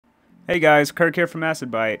Hey guys, Kirk here from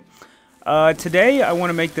ACIDBITE. Today I want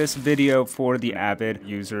to make this video for the Avid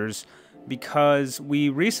users because we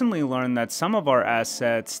recently learned that some of our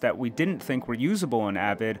assets that we didn't think were usable in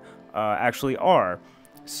Avid actually are.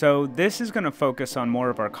 So this is going to focus on more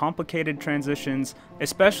of our complicated transitions,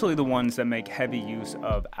 especially the ones that make heavy use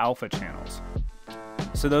of alpha channels.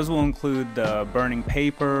 So those will include the burning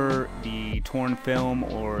paper, the torn film,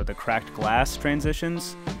 or the cracked glass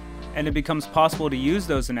transitions. And it becomes possible to use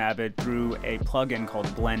those in Avid through a plugin called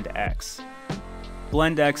BlendX.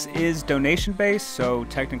 BlendX is donation-based, so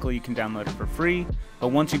technically you can download it for free,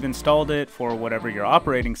 but once you've installed it for whatever your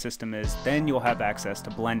operating system is, then you'll have access to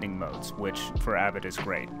blending modes, which for Avid is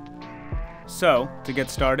great. So, to get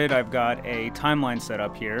started, I've got a timeline set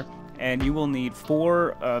up here, and you will need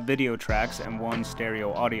 4 video tracks and 1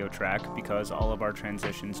 stereo audio track because all of our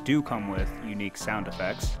transitions do come with unique sound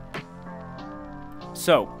effects.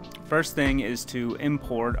 So, first thing is to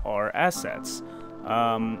import our assets.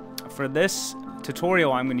 For this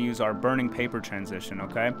tutorial, I'm going to use our burning paper transition,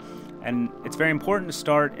 okay? And it's very important to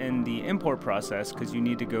start in the import process because you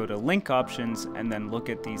need to go to link options and then look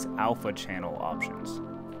at these alpha channel options.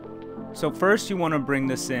 So first you want to bring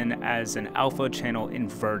this in as an alpha channel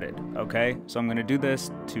inverted, okay? So I'm going to do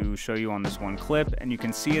this to show you on this one clip, and you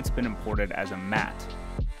can see it's been imported as a matte.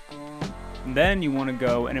 And then you want to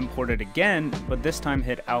go and import it again, but this time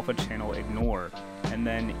hit alpha channel ignore, and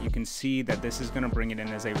then you can see that this is going to bring it in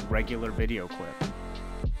as a regular video clip,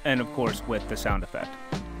 and of course with the sound effect.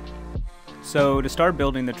 So to start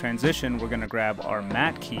building the transition, we're going to grab our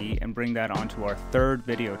matte key and bring that onto our 3rd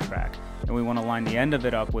video track, and we want to line the end of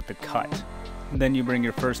it up with the cut. Then you bring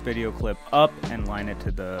your first video clip up and line it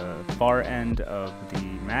to the far end of the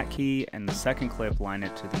matte key, and the second clip line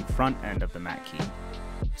it to the front end of the matte key.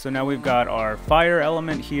 So now we've got our fire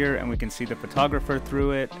element here, and we can see the photographer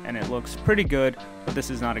through it, and it looks pretty good, but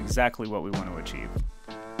this is not exactly what we want to achieve.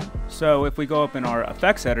 So if we go up in our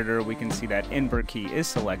effects editor, we can see that invert key is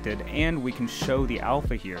selected, and we can show the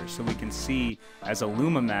alpha here, so we can see as a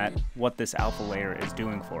Luma matte what this alpha layer is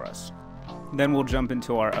doing for us. Then we'll jump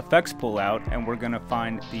into our effects pullout, and we're going to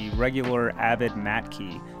find the regular Avid matte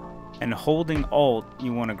key. And holding Alt,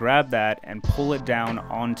 you want to grab that and pull it down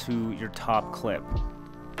onto your top clip.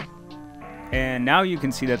 And now you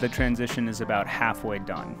can see that the transition is about halfway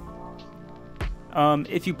done.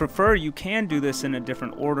 If you prefer, you can do this in a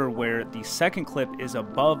different order where the second clip is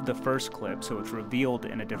above the first clip, so it's revealed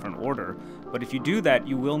in a different order. But if you do that,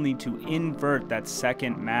 you will need to invert that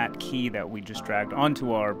second matte key that we just dragged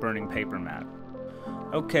onto our burning paper matte.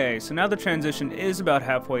 Okay, so now the transition is about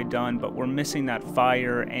halfway done, but we're missing that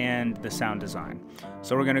fire and the sound design.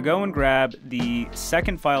 So we're going to go and grab the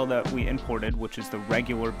second file that we imported, which is the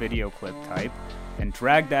regular video clip type, and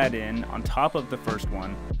drag that in on top of the first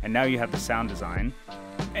one, and now you have the sound design.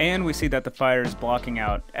 And we see that the fire is blocking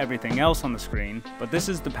out everything else on the screen, but this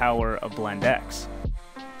is the power of BlendX.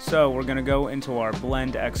 So we're going to go into our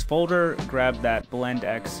BlendX folder, grab that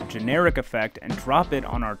BlendX generic effect, and drop it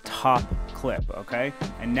on our top clip, okay?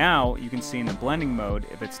 And now you can see in the blending mode,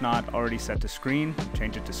 if it's not already set to screen,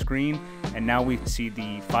 change it to screen, and now we see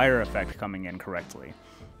the fire effect coming in correctly.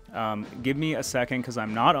 Give me a second because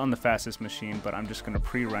I'm not on the fastest machine, but I'm just going to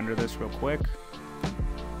pre-render this real quick.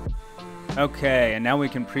 Okay, and now we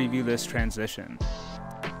can preview this transition.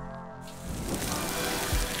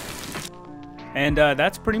 And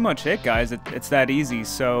that's pretty much it, guys. It's that easy.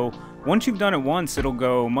 So once you've done it once, it'll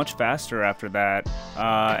go much faster after that.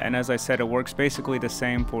 And as I said, it works basically the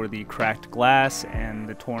same for the cracked glass and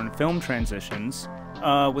the torn film transitions.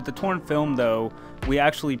 With the torn film, though, we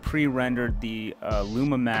actually pre-rendered the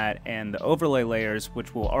Luma matte and the overlay layers,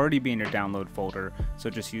 which will already be in your download folder. So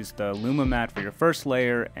just use the Luma matte for your first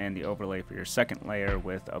layer and the overlay for your second layer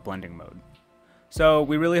with a blending mode. So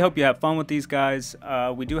we really hope you have fun with these guys.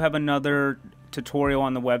 We do have another tutorial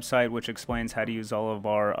on the website which explains how to use all of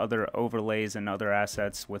our other overlays and other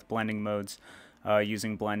assets with blending modes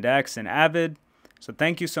using BlendX and Avid. So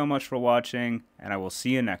thank you so much for watching, and I will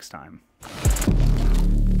see you next time.